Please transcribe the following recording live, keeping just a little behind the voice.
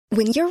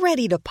When you're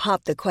ready to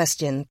pop the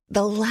question,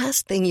 the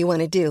last thing you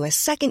want to do is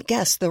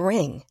second-guess the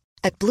ring.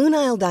 At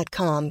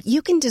BlueNile.com,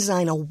 you can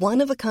design a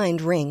one-of-a-kind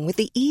ring with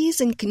the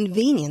ease and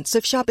convenience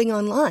of shopping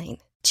online.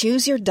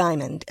 Choose your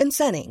diamond and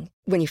setting.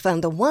 When you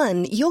find the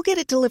one, you'll get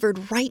it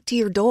delivered right to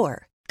your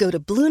door. Go to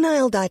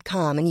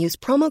BlueNile.com and use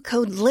promo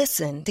code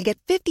LISTEN to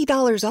get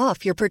 $50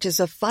 off your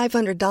purchase of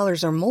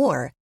 $500 or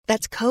more.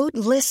 That's code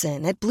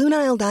LISTEN at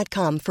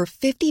BlueNile.com for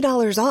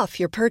 $50 off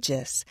your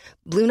purchase.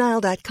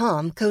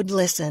 BlueNile.com, code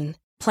LISTEN.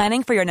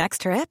 Planning for your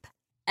next trip?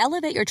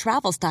 Elevate your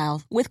travel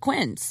style with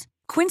Quince.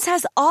 Quince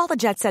has all the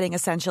jet-setting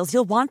essentials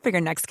you'll want for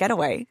your next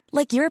getaway,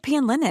 like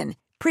European linen,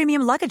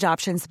 premium luggage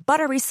options,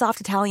 buttery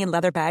soft Italian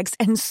leather bags,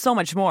 and so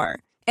much more.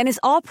 And is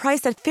all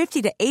priced at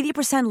 50 to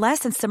 80% less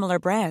than similar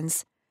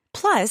brands.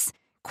 Plus,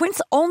 Quince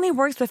only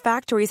works with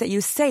factories that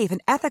use safe and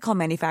ethical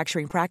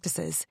manufacturing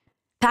practices.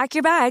 Pack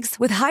your bags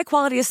with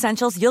high-quality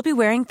essentials you'll be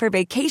wearing for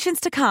vacations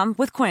to come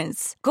with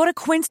Quince. Go to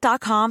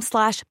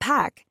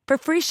quince.com/pack for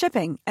free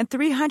shipping and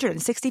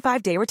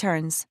 365-day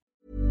returns.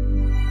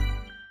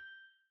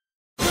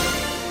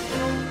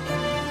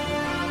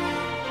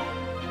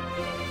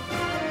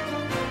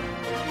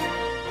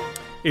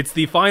 It's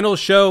the final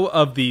show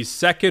of the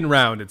second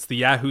round. It's the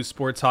Yahoo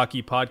Sports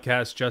Hockey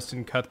Podcast.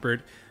 Justin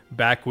Cuthbert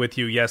back with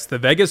you. Yes, the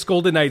Vegas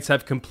Golden Knights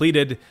have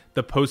completed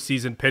the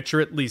postseason picture,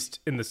 at least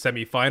in the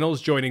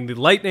semifinals, joining the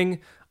Lightning,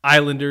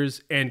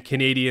 Islanders, and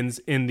Canadiens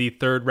in the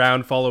third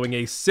round following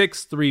a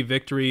 6-3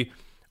 victory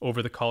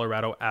over the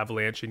Colorado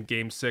Avalanche in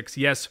Game 6.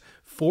 Yes,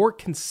 4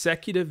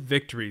 consecutive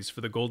victories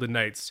for the Golden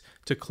Knights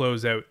to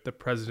close out the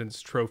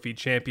President's Trophy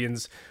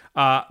champions.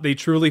 They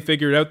truly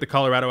figured out the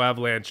Colorado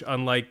Avalanche,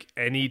 unlike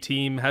any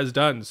team has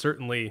done,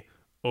 certainly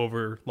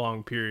over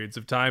long periods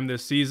of time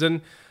this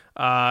season.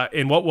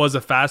 In what was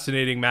a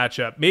fascinating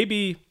matchup.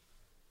 Maybe,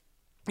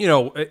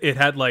 it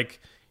had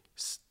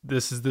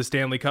this is the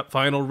Stanley Cup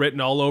final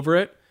written all over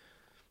it.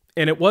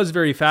 And it was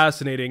very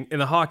fascinating. And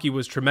the hockey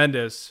was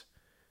tremendous.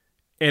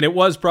 And it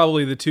was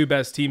probably the 2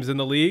 best teams in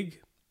the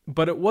league.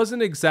 But it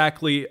wasn't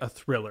exactly a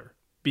thriller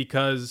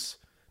because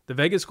the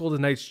Vegas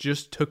Golden Knights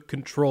just took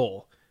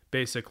control,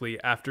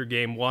 basically, after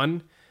Game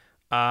 1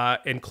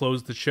 and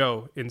closed the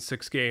show in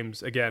 6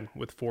 games, again,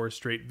 with 4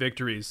 straight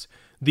victories.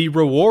 The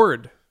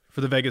reward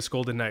for the Vegas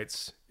Golden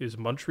Knights is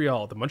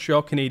Montreal, the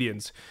Montreal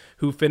Canadiens,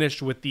 who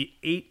finished with the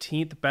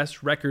 18th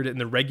best record in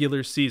the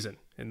regular season,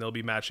 and they'll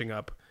be matching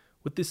up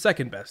with the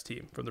second best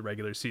team from the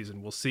regular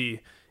season. We'll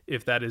see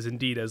if that is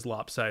indeed as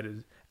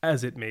lopsided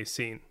as it may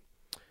seem.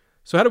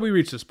 So how do we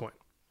reach this point?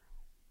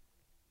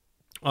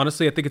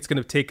 Honestly, I think it's going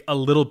to take a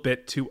little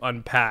bit to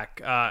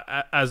unpack.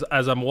 As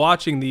I'm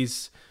watching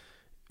these,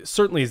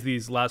 certainly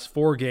these last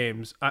 4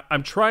 games,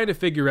 I'm trying to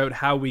figure out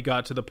how we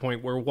got to the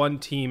point where one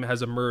team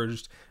has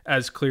emerged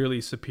as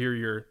clearly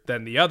superior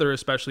than the other,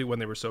 especially when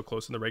they were so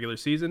close in the regular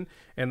season,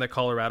 and that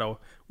Colorado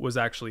was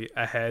actually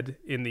ahead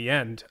in the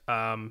end.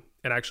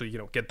 And actually,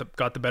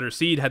 got the better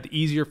seed, had the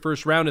easier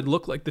first round, and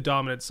looked like the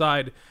dominant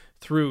side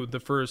through the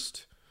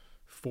first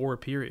 4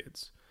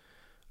 periods.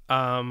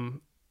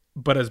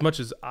 But as much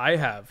as I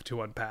have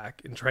to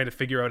unpack in trying to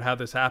figure out how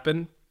this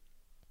happened,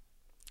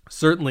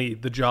 certainly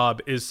the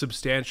job is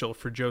substantial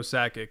for Joe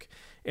Sakic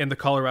and the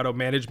Colorado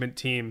management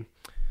team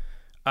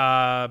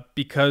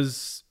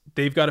because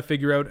they've got to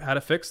figure out how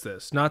to fix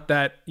this. Not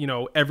that,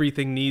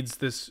 everything needs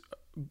this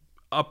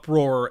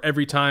uproar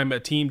every time a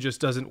team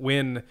just doesn't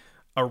win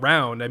a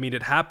round. I mean,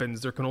 it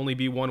happens. There can only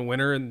be one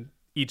winner in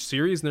each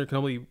series, and there can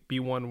only be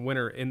one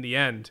winner in the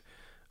end.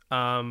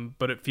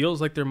 But it feels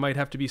like there might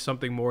have to be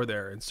something more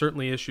there, and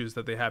certainly issues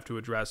that they have to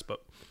address,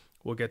 but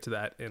we'll get to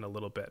that in a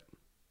little bit.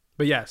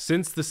 But yeah,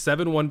 since the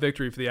 7-1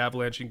 victory for the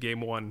Avalanche in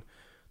Game 1,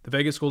 the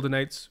Vegas Golden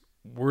Knights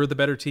were the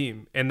better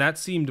team, and that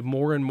seemed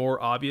more and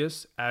more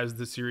obvious as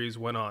the series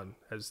went on,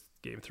 as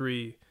Game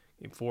 3,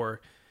 Game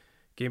 4,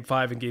 Game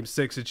 5, and Game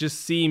 6. It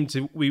just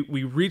seemed we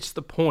reached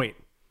the point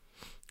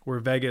where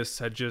Vegas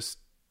had just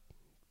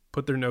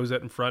put their nose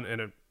out in front,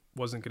 and it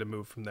wasn't going to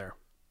move from there.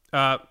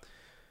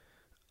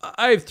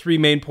 I have 3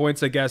 main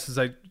points, I guess, as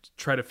I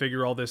try to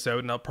figure all this out,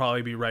 and I'll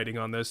probably be writing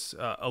on this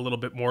a little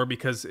bit more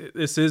because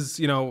this is,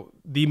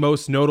 the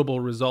most notable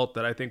result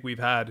that I think we've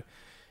had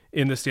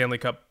in the Stanley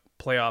Cup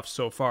playoffs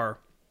so far.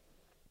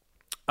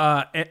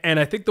 And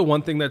I think the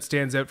one thing that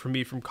stands out for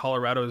me from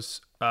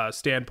Colorado's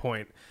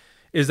standpoint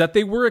is that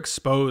they were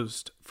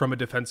exposed from a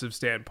defensive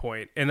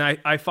standpoint. And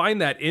I find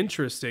that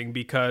interesting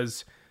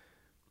because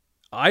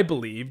I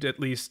believed, at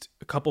least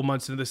a couple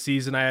months into the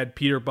season, I had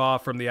Peter Baugh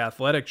from The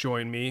Athletic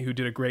join me, who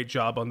did a great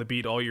job on the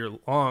beat all year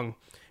long.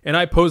 And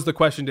I posed the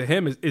question to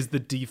him, is the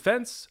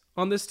defense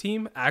on this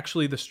team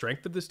actually the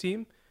strength of this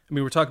team? I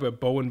mean, we're talking about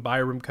Bowen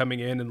Byram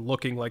coming in and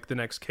looking like the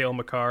next Cale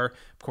Makar.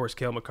 Of course,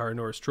 Cale Makar,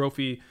 Norris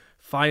Trophy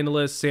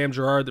finalist. Sam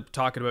Girard, they're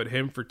talking about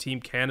him for Team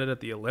Canada at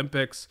the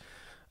Olympics.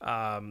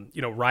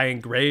 Ryan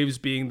Graves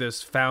being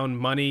this found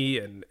money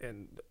and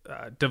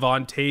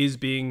Devon Toews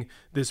being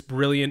this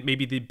brilliant,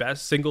 maybe the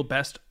single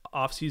best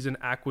offseason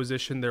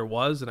acquisition there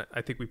was. And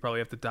I think we probably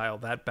have to dial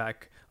that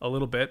back a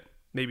little bit.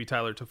 Maybe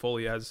Tyler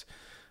Toffoli has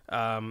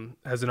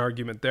an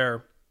argument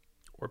there.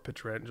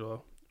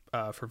 Pietrangelo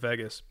for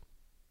Vegas.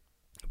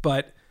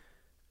 But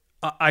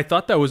I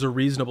thought that was a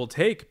reasonable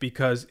take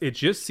because it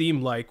just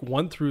seemed like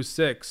 1 through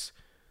 6,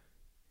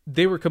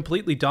 they were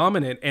completely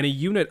dominant and a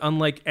unit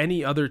unlike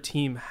any other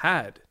team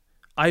had.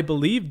 I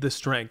believe the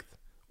strength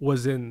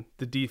was in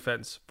the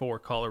defense for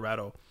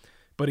Colorado.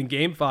 But in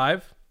Game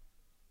 5,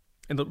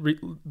 and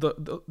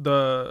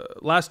the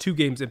last 2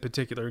 games in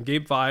particular, in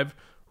Game 5,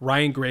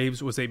 Ryan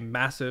Graves was a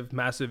massive,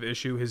 massive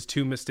issue. His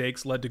 2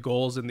 mistakes led to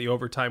goals in the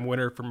overtime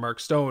winner from Mark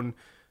Stone.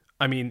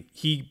 I mean,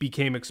 he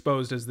became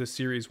exposed as this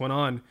series went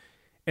on.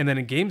 And then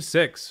in Game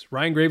 6,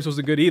 Ryan Graves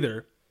wasn't good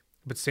either,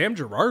 but Sam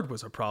Girard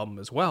was a problem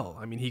as well.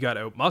 I mean, he got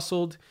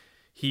out-muscled.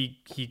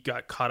 He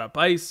got caught up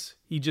ice.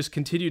 He just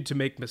continued to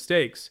make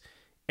mistakes.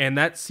 And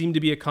that seemed to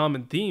be a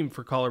common theme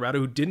for Colorado,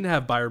 who didn't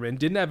have Byerman,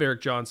 didn't have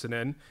Erik Johnson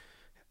in,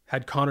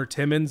 had Connor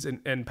Timmins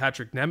and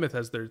Patrick Nemeth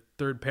as their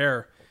third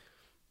pair.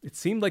 It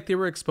seemed like they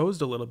were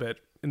exposed a little bit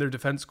in their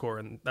defense core,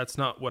 and that's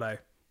not what I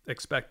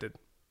expected.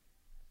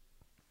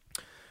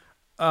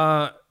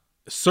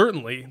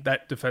 Certainly,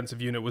 that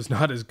defensive unit was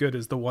not as good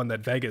as the one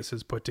that Vegas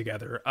has put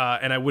together.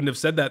 And I wouldn't have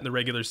said that in the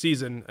regular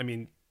season. I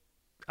mean,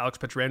 Alex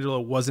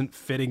Pietrangelo wasn't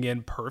fitting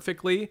in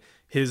perfectly.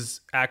 His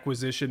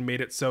acquisition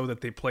made it so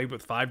that they played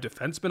with 5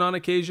 defensemen on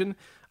occasion.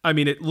 I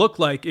mean, it looked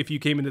like if you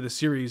came into the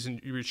series and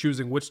you were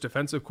choosing which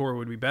defensive core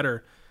would be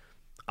better,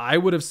 I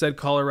would have said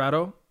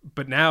Colorado.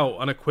 But now,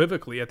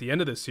 unequivocally, at the end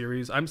of this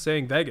series, I'm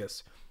saying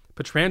Vegas.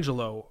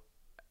 Pietrangelo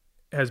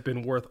has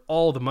been worth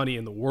all the money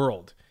in the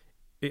world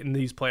in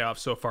these playoffs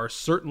so far.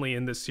 Certainly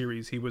in this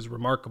series, he was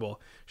remarkable.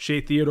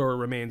 Shea Theodore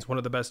remains one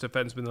of the best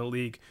defensemen in the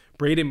league.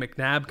 Braden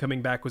McNabb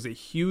coming back was a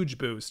huge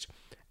boost.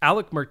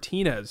 Alec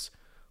Martinez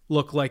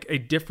looked like a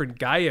different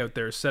guy out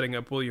there, setting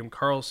up William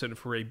Karlsson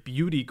for a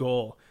beauty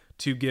goal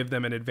to give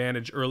them an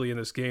advantage early in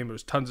this game. There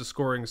was tons of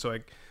scoring, so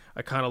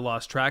I kind of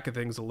lost track of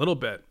things a little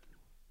bit.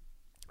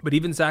 But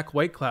even Zach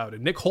Whitecloud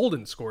and Nick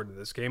Holden scored in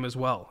this game as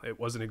well. It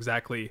wasn't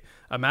exactly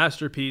a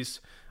masterpiece,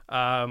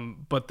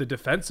 but the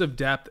defensive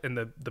depth and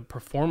the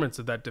performance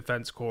of that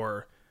defense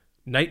core,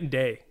 night and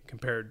day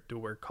compared to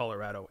where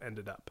Colorado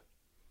ended up.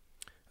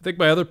 I think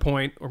my other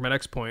point, or my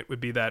next point, would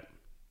be that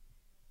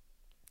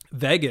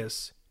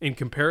Vegas, in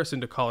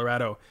comparison to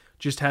Colorado,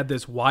 just had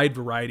this wide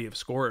variety of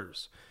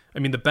scorers. I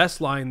mean, the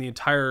best line in the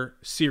entire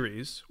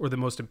series, or the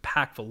most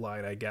impactful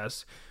line, I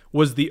guess,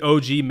 was the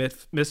OG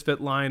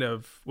misfit line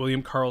of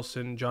William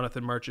Karlsson,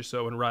 Jonathan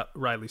Marchessault, and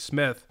Riley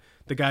Smith,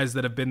 the guys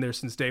that have been there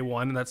since day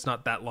one, and that's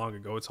not that long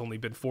ago. It's only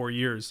been 4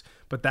 years.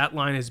 But that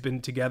line has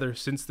been together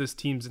since this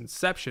team's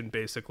inception,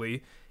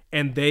 basically,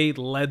 and they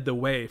led the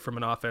way from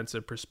an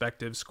offensive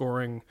perspective,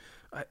 scoring,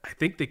 I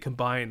think they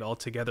combined all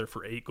together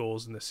for 8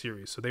 goals in the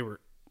series, so they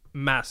were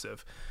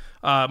massive.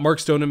 Mark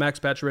Stone and Max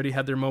Pacioretty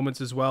had their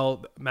moments as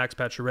well. Max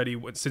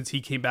Pacioretty, since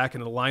he came back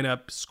into the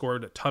lineup,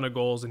 scored a ton of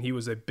goals, and he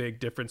was a big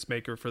difference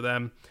maker for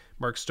them.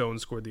 Mark Stone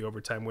scored the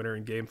overtime winner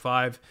in Game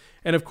 5.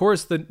 And of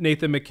course, the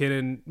Nathan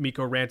MacKinnon,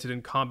 Mikko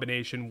Rantanen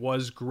combination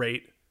was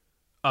great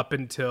up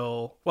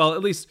until, well,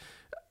 at least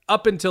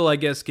up until, I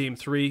guess, Game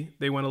 3.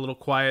 They went a little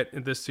quiet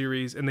in this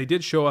series, and they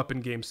did show up in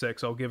Game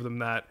 6. I'll give them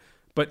that.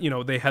 But, you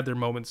know, they had their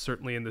moments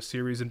certainly in the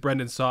series, and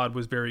Brendan Saad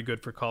was very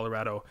good for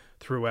Colorado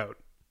throughout.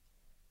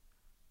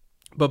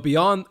 But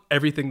beyond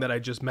everything that I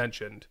just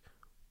mentioned,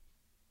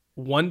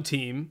 one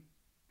team,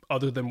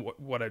 other than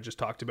what I just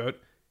talked about,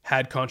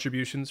 had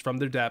contributions from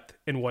their depth,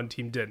 and one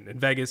team didn't. And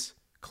Vegas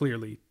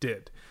clearly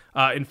did.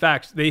 In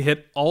fact, they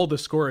hit all the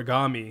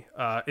scorigami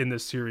in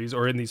this series,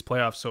 or in these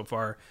playoffs so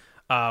far,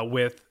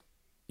 with,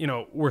 you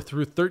know, we're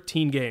through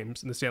 13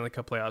 games in the Stanley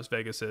Cup playoffs,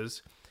 Vegas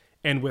is.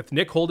 And with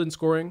Nick Holden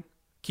scoring,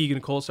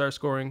 Keegan Kolesar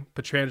scoring,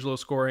 Pietrangelo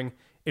scoring,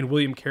 and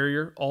William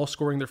Carrier all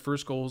scoring their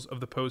first goals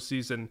of the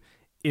postseason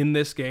in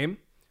this game,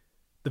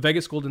 the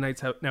Vegas Golden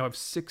Knights now have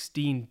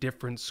 16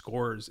 different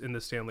scorers in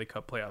the Stanley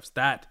Cup playoffs.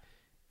 That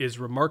is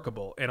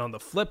remarkable. And on the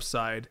flip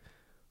side,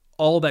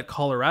 all that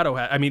Colorado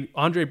had, I mean,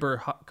 Andrei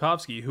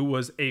Burakovsky, who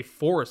was a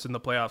force in the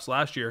playoffs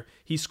last year,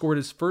 he scored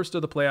his first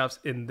of the playoffs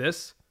in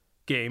this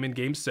game, in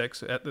Game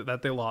 6,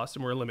 that they lost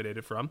and were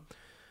eliminated from.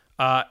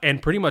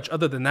 And pretty much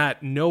other than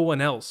that, no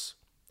one else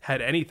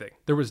had anything.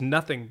 There was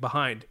nothing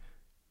behind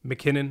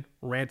MacKinnon,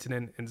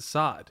 Rantanen, and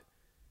Saad.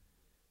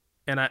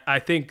 And I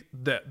think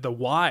that the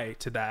why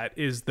to that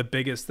is the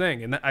biggest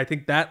thing. And I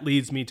think that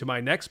leads me to my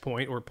next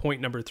point, or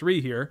point number 3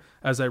 here,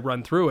 as I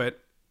run through it,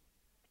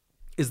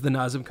 is the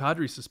Nazem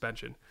Kadri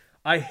suspension.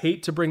 I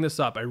hate to bring this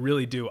up. I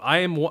really do.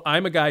 I'm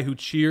a guy who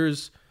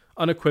cheers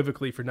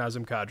unequivocally for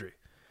Nazem Kadri.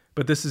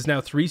 But this is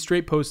now 3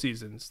 straight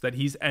postseasons that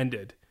he's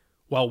ended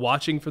while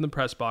watching from the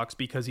press box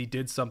because he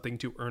did something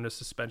to earn a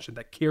suspension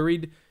that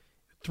carried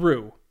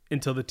through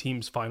until the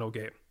team's final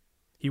game.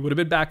 He would have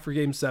been back for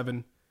Game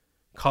 7.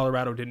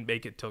 Colorado didn't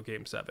make it till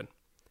Game 7.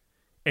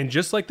 And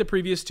just like the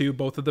previous 2,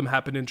 both of them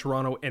happened in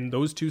Toronto, and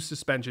those 2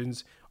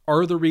 suspensions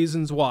is the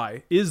reason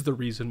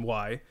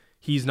why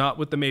he's not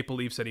with the Maple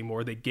Leafs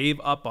anymore. They gave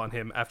up on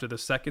him after the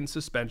second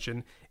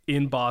suspension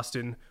in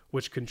Boston,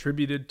 which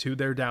contributed to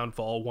their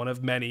downfall, one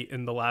of many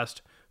in the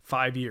last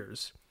 5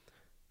 years.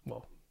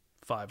 Well,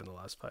 5 in the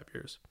last 5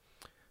 years.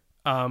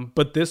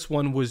 But this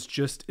one was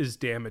just as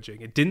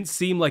damaging. It didn't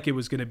seem like it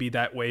was going to be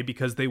that way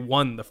because they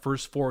won the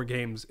first 4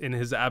 games in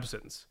his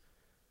absence.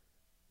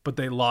 But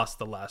they lost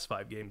the last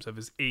 5 games of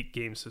his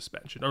 8-game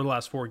suspension, or the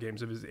last 4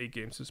 games of his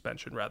 8-game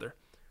suspension, rather.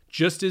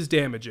 Just as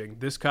damaging,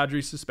 this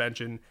Kadri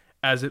suspension,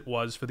 as it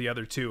was for the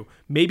other 2.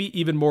 Maybe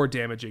even more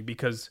damaging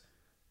because,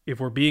 if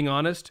we're being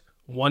honest,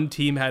 one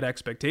team had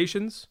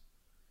expectations.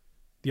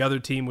 The other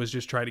team was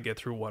just trying to get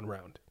through one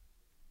round.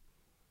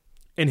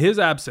 In his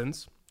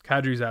absence,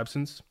 Kadri's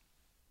absence,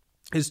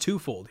 is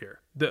twofold here.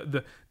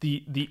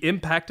 The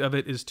impact of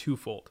it is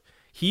twofold.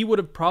 He would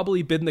have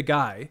probably been the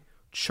guy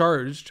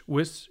charged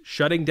with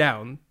shutting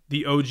down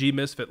the OG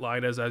Misfit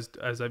line, as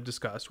I've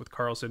discussed, with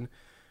Karlsson,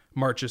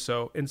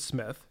 Marchessault, and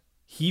Smith.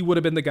 He would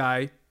have been the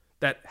guy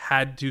that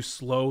had to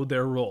slow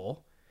their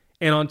roll.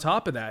 And on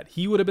top of that,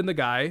 he would have been the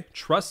guy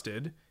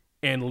trusted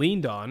and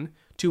leaned on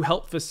to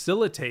help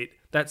facilitate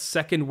that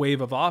second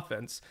wave of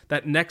offense,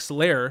 that next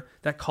layer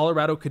that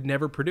Colorado could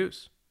never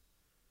produce.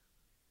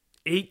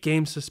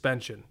 8-game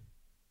suspension.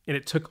 And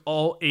it took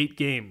all 8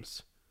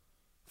 games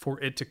for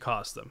it to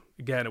cost them.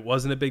 Again, it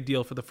wasn't a big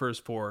deal for the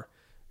first 4.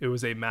 It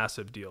was a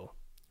massive deal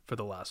for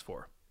the last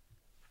 4.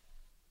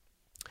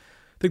 I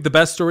think the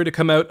best story to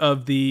come out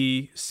of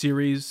the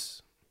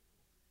series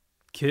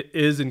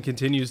is and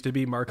continues to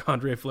be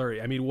Marc-Andre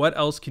Fleury. I mean, what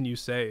else can you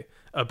say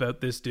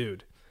about this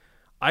dude?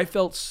 I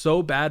felt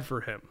so bad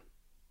for him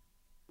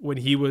when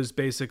he was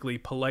basically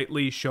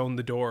politely shown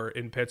the door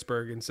in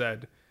Pittsburgh and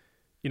said,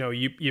 you know,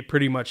 you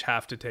pretty much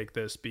have to take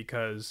this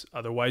because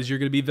otherwise you're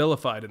going to be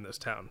vilified in this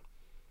town.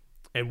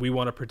 And we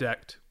want to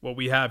protect what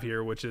we have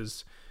here, which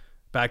is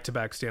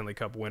back-to-back Stanley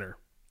Cup winner.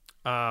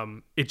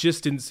 It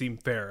just didn't seem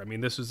fair. I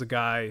mean, this was a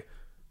guy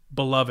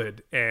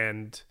beloved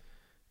and,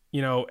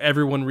 you know,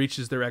 everyone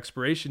reaches their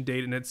expiration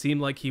date and it seemed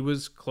like he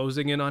was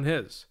closing in on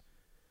his.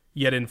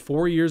 Yet in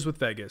 4 years with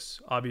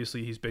Vegas,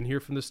 obviously he's been here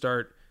from the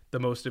start, the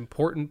most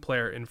important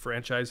player in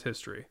franchise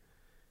history.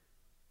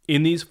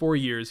 In these 4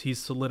 years,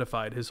 he's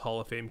solidified his Hall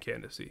of Fame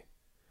candidacy.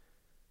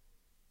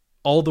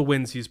 All the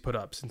wins he's put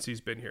up since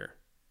he's been here.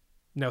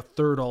 Now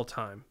 3rd all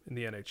time in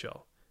the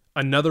NHL.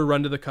 Another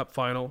run to the Cup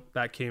final,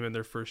 that came in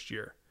their first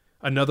year.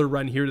 Another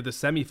run here to the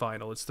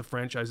semifinal, it's the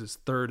franchise's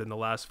 3rd in the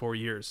last 4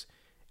 years.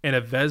 And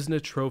a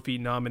Vezina Trophy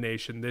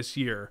nomination this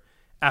year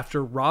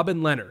after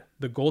Robin Lehner,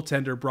 the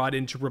goaltender brought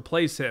in to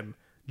replace him,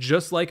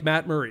 just like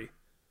Matt Murray.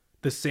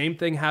 The same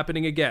thing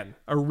happening again,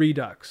 a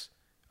redux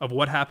of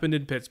what happened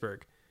in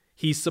Pittsburgh.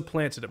 He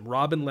supplanted him.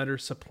 Robin Lehner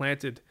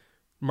supplanted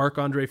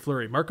Marc-Andre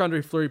Fleury.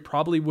 Marc-Andre Fleury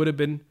probably would have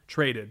been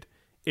traded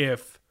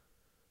if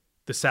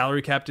the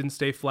salary cap didn't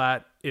stay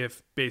flat,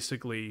 if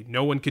basically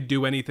no one could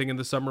do anything in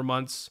the summer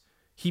months.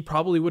 He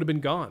probably would have been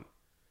gone.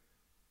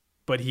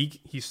 But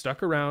he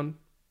stuck around,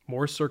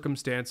 more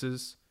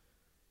circumstances,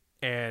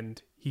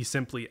 and he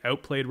simply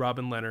outplayed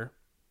Robin Lehner.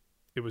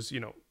 It was, you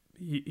know,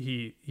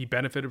 he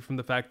benefited from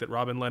the fact that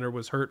Robin Lehner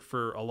was hurt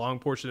for a long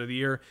portion of the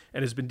year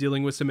and has been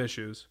dealing with some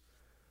issues.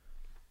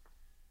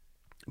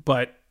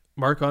 But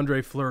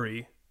Marc-Andre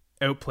Fleury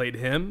outplayed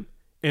him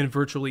and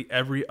virtually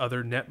every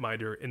other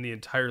netminder in the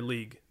entire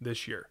league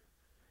this year.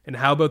 And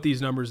how about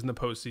these numbers in the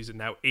postseason?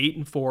 Now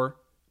 8-4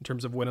 in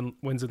terms of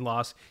wins and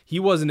loss. He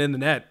wasn't in the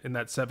net in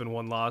that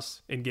 7-1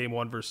 loss in Game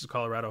 1 versus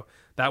Colorado.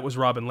 That was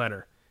Robin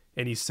Lehner.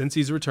 And since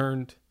he's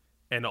returned,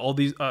 and all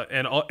these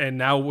and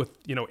now with,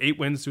 you know, 8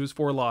 wins to his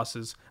 4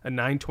 losses, a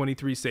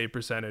 .923 save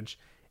percentage,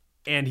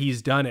 and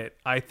he's done it,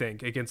 I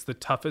think, against the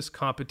toughest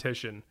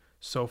competition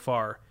so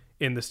far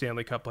in the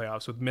Stanley Cup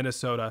playoffs with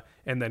Minnesota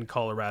and then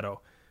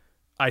Colorado.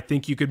 I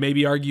think you could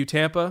maybe argue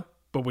Tampa,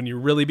 but when you're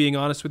really being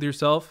honest with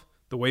yourself,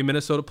 the way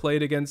Minnesota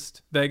played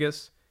against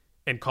Vegas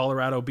and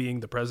Colorado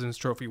being the President's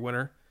Trophy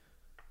winner,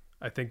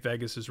 I think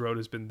Vegas's road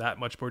has been that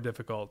much more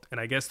difficult.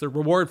 And I guess the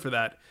reward for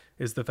that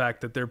is the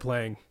fact that they're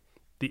playing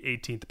the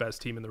 18th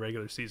best team in the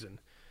regular season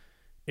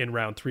in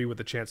round 3 with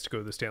a chance to go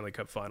to the Stanley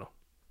Cup final.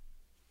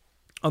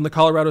 On the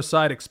Colorado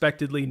side,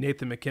 expectedly,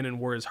 Nathan MacKinnon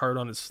wore his heart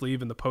on his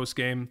sleeve in the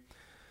postgame.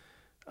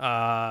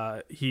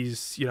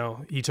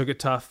 He took it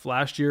tough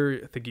last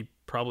year. I think he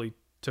probably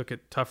took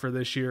it tougher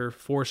this year.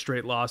 4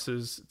 straight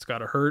losses. It's got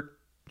to hurt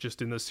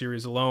just in this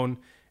series alone.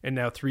 And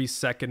now 3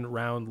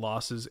 second-round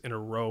losses in a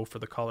row for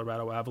the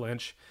Colorado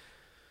Avalanche.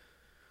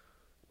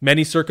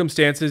 Many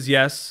circumstances,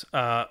 yes,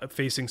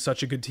 facing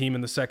such a good team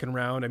in the second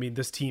round. I mean,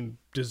 this team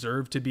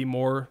deserved to be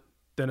more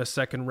than a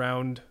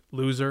second-round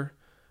loser.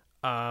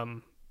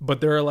 But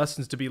there are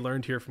lessons to be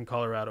learned here from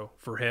Colorado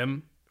for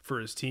him, for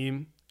his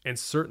team, and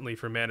certainly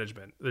for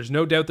management. There's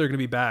no doubt they're going to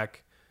be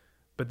back,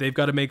 but they've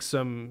got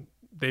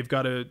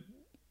to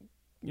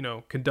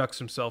conduct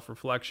some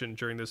self-reflection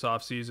during this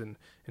offseason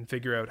and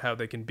figure out how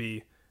they can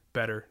be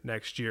better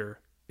next year.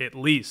 At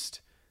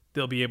least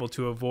they'll be able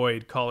to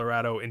avoid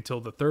Colorado until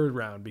the 3rd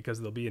round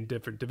because they'll be in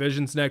different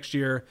divisions next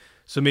year.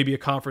 So maybe a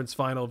conference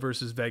final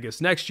versus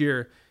Vegas next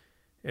year,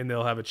 and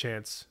they'll have a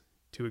chance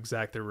to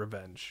exact their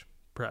revenge.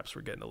 Perhaps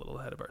we're getting a little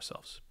ahead of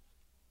ourselves.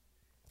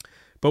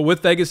 But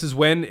with Vegas's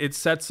win, it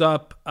sets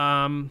up,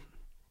 I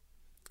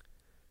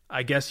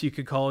I guess you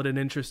could call it an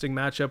interesting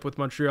matchup with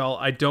Montreal.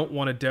 I don't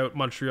want to doubt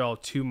Montreal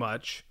too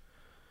much,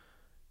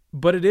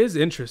 but it is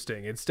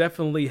interesting. It's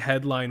definitely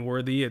headline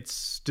worthy.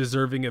 It's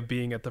deserving of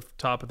being at the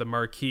top of the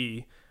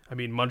marquee. I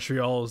mean,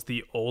 Montreal is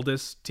the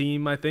oldest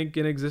team, I think,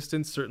 in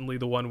existence, certainly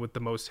the one with the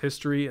most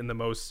history and the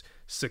most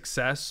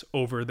success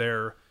over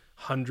their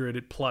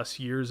 100+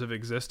 years of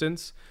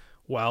existence,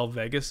 while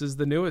Vegas is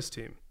the newest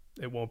team.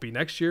 It won't be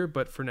next year,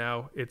 but for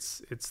now,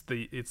 it's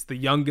the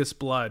youngest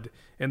blood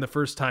and the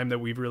first time that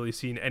we've really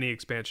seen any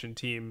expansion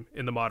team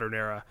in the modern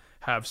era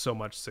have so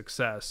much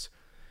success.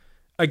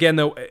 Again,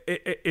 though,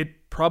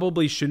 it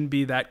probably shouldn't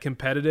be that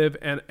competitive,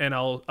 and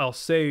I'll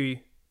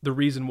say the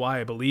reason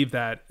why I believe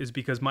that is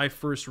because my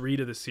first read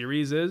of the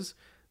series is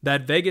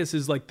that Vegas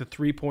is like the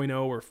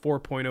 3.0 or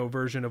 4.0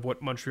 version of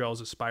what Montreal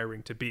is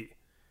aspiring to be.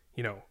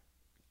 You know,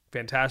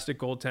 fantastic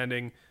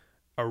goaltending,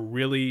 a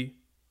really,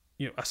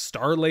 a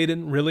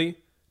star-laden, really,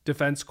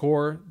 defense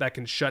core that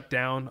can shut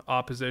down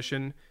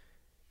opposition,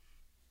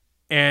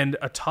 and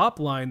a top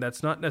line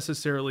that's not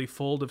necessarily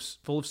full of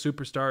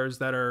superstars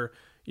that are,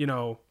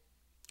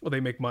 they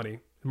make money.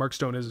 Mark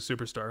Stone is a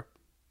superstar,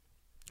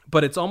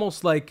 but it's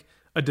almost like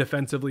a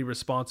defensively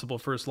responsible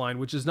first line,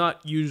 which is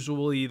not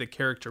usually the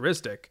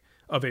characteristic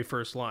of a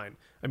first line.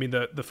 I mean,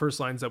 the first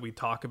lines that we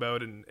talk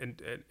about and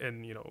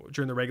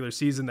during the regular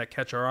season that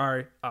catch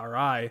our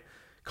eye,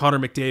 Connor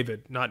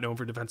McDavid, not known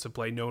for defensive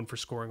play, known for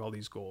scoring all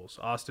these goals.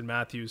 Austin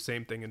Matthews,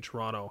 same thing in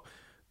Toronto.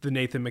 The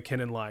Nathan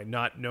McKinnon line,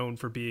 not known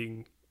for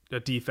being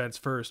a defense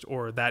first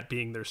or that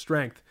being their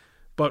strength.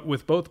 But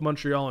with both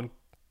Montreal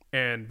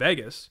and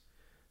Vegas,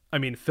 I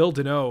mean, Phil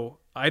Deneau,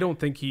 I don't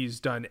think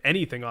he's done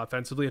anything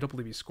offensively. I don't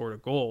believe he scored a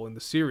goal in the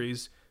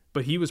series,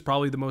 but he was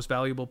probably the most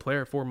valuable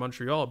player for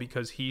Montreal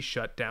because he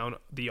shut down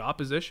the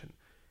opposition.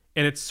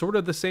 And it's sort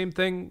of the same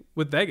thing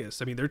with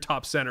Vegas. I mean, their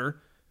top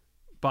center,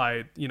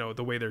 by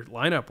the way their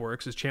lineup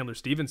works, is Chandler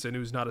Stevenson,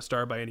 who's not a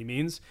star by any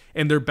means,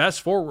 and their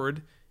best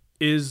forward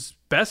is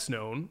best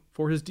known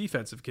for his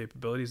defensive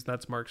capabilities, and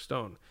that's Mark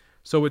Stone.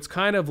 So it's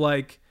kind of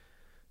like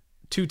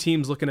two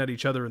teams looking at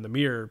each other in the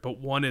mirror, but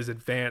one is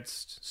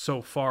advanced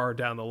so far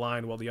down the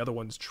line while the other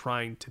one's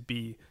trying to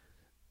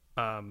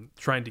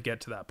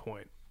get to that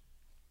point.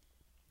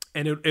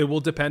 And it will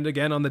depend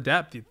again on the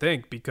depth, you'd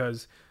think,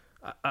 because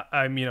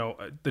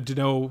the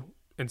Deneau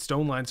and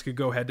Stone lines could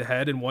go head to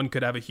head and one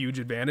could have a huge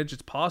advantage.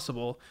 It's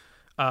possible.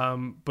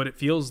 But it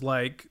feels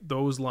like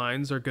those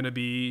lines are going to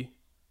be,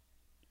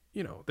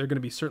 they're going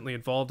to be certainly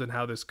involved in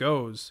how this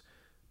goes.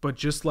 But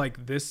just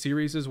like this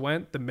series has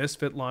went, the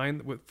misfit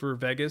line for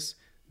Vegas,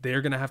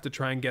 they're going to have to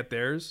try and get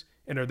theirs.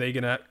 And are they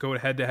going to go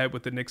head to head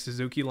with the Nick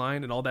Suzuki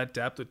line and all that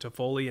depth with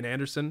Toffoli and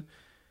Anderson?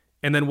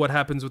 And then what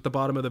happens with the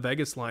bottom of the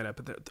Vegas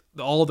lineup?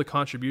 All of the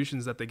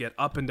contributions that they get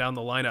up and down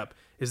the lineup,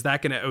 is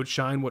that going to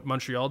outshine what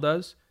Montreal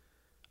does?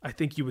 I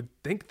think you would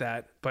think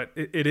that, but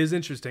it is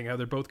interesting how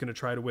they're both going to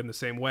try to win the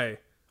same way.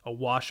 A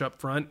wash up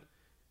front,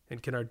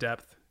 and can our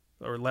depth,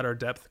 or let our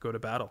depth go to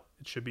battle.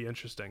 It should be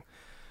interesting.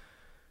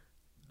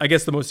 I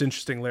guess the most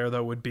interesting layer,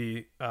 though, would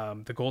be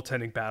the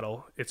goaltending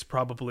battle. It's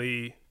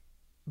probably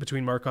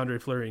between Marc-Andre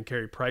Fleury and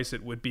Carey Price.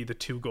 It would be the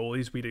two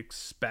goalies we'd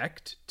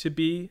expect to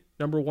be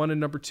number 1 and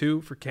number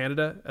 2 for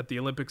Canada at the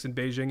Olympics in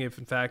Beijing. If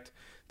in fact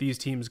these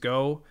teams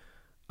go,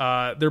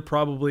 they're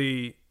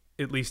probably,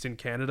 at least in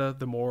Canada,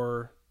 the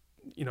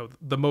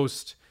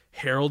most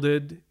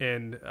heralded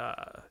and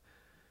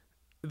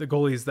the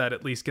goalies that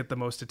at least get the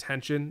most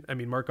attention. I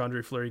mean,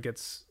 Marc-Andre Fleury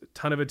gets a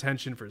ton of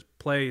attention for his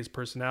play, his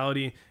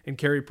personality, and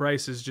Carey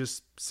Price has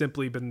just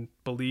simply been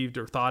believed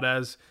or thought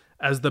as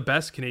the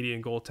best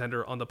Canadian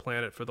goaltender on the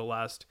planet for the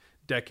last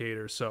decade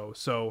or so.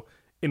 So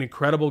an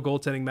incredible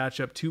goaltending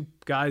matchup, two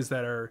guys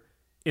that are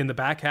in the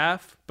back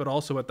half, but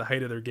also at the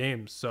height of their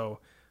games. So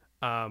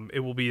it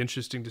will be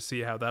interesting to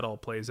see how that all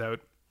plays out.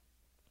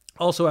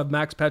 Also have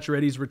Max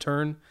Pacioretty's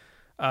return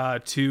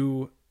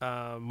to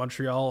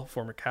Montreal,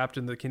 former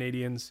captain of the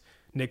Canadiens.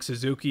 Nick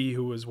Suzuki,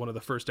 who was one of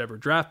the first ever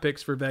draft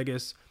picks for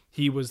Vegas,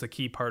 he was the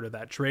key part of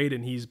that trade,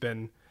 and he's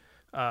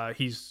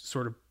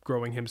sort of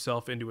growing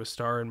himself into a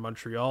star in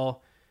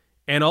Montreal.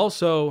 And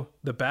also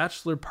the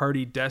Bachelor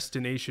Party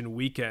Destination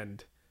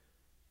Weekend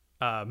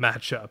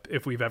matchup,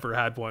 if we've ever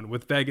had one,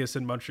 with Vegas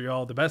and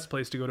Montreal, the best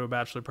place to go to a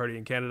bachelor party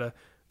in Canada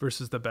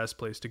versus the best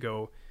place to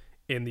go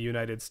in the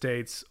United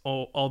States,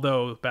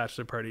 although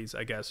bachelor parties,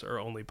 I guess, are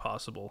only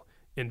possible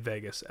in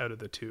Vegas out of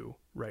the two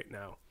right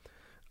now.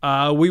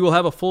 We will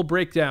have a full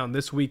breakdown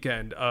this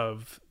weekend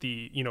of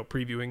the,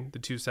 previewing the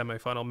two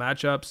semifinal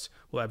matchups.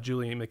 We'll have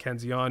Julian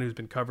McKenzie on, who's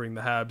been covering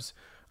the Habs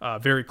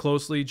very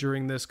closely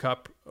during this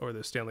Cup or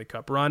the Stanley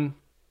Cup run.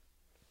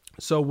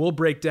 So we'll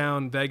break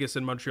down Vegas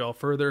and Montreal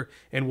further,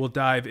 and we'll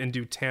dive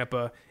into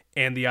Tampa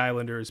and the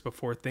Islanders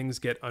before things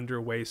get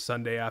underway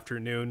Sunday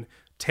afternoon.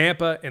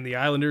 Tampa and the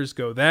Islanders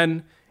go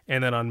then,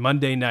 and then on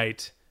Monday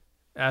night,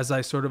 as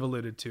I sort of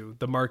alluded to,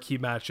 the marquee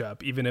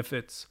matchup, even if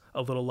it's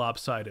a little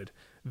lopsided,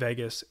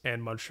 Vegas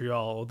and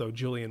Montreal, although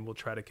Julian will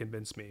try to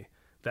convince me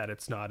that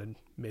it's not, and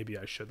maybe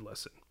I should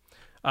listen.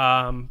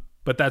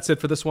 But that's it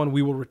for this one.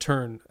 We will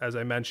return, as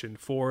I mentioned,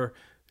 for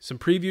some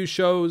preview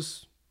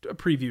shows,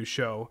 preview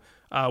show.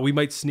 We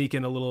might sneak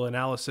in a little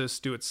analysis,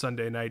 do it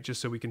Sunday night,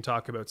 just so we can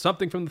talk about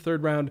something from the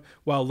third round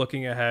while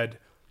looking ahead.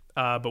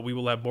 But we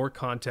will have more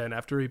content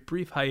after a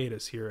brief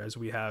hiatus here, as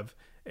we have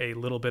a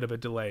little bit of a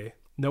delay.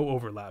 No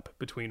overlap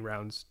between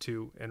rounds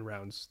 2 and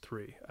rounds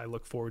 3. I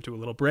look forward to a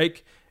little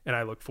break, and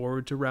I look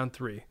forward to round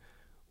 3.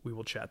 We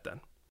will chat then.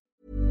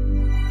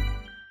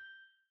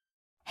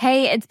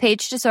 Hey, it's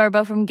Paige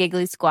DeSorbo from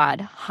Giggly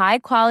Squad. High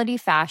quality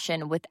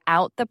fashion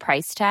without the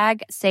price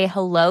tag. Say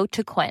hello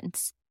to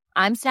Quince.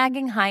 I'm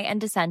snagging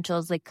high-end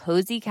essentials like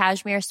cozy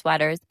cashmere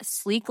sweaters,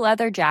 sleek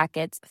leather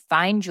jackets,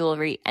 fine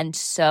jewelry, and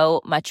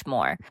so much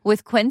more.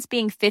 With Quince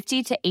being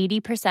 50 to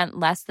 80%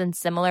 less than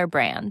similar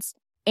brands.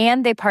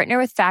 And they partner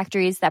with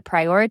factories that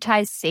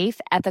prioritize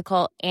safe,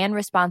 ethical, and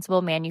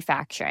responsible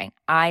manufacturing.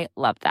 I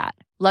love that.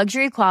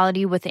 Luxury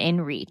quality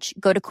within reach.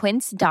 Go to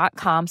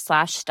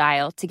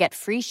quince.com/style to get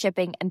free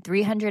shipping and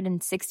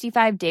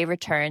 365-day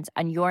returns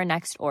on your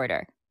next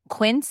order.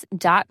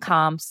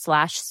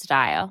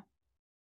 Quince.com/style.